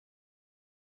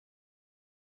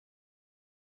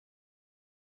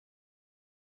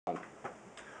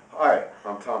Hi,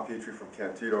 I'm Tom Petrie from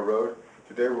Cantido Road.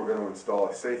 Today we're going to install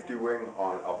a safety wing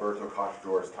on Alberto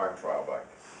Contador's time trial bike.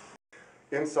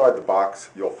 Inside the box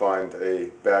you'll find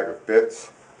a bag of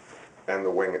bits and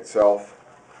the wing itself.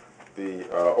 The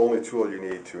only tool you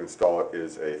need to install it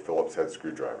is a Phillips head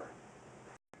screwdriver.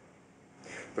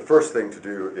 The first thing to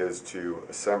do is to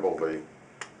assemble the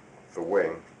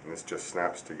wing, and this just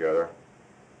snaps together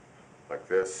like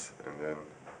this, and then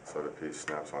this other piece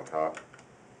snaps on top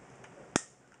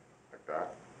like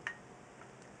that.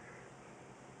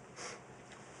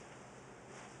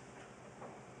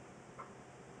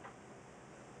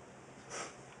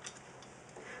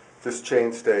 This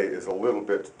chainstay is a little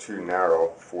bit too narrow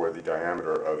for the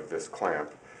diameter of this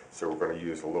clamp, so we're going to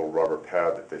use a little rubber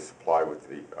pad that they supply with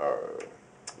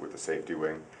the safety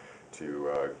wing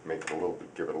to make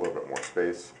it give it a little bit more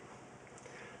space.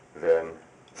 Then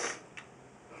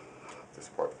this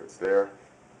part fits there.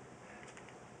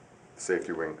 The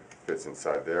safety wing fits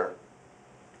inside there.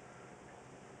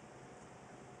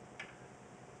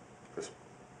 This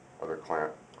other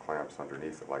clamps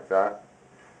underneath it like that.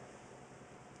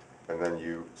 And then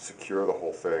you secure the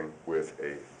whole thing with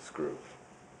a screw.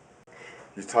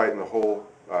 You tighten the whole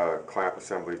clamp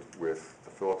assembly with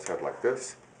the Phillips head like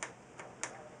this,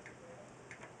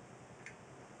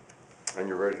 and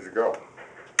you're ready to go.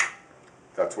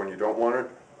 That's when you don't want it.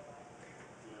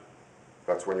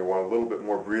 That's when you want a little bit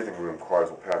more breathing room. Cars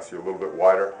will pass you a little bit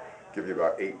wider, give you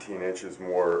about 18 inches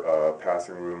more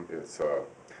passing room. It's a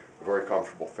very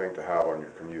comfortable thing to have on your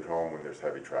commute home when there's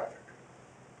heavy traffic.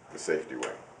 The safety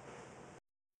wing.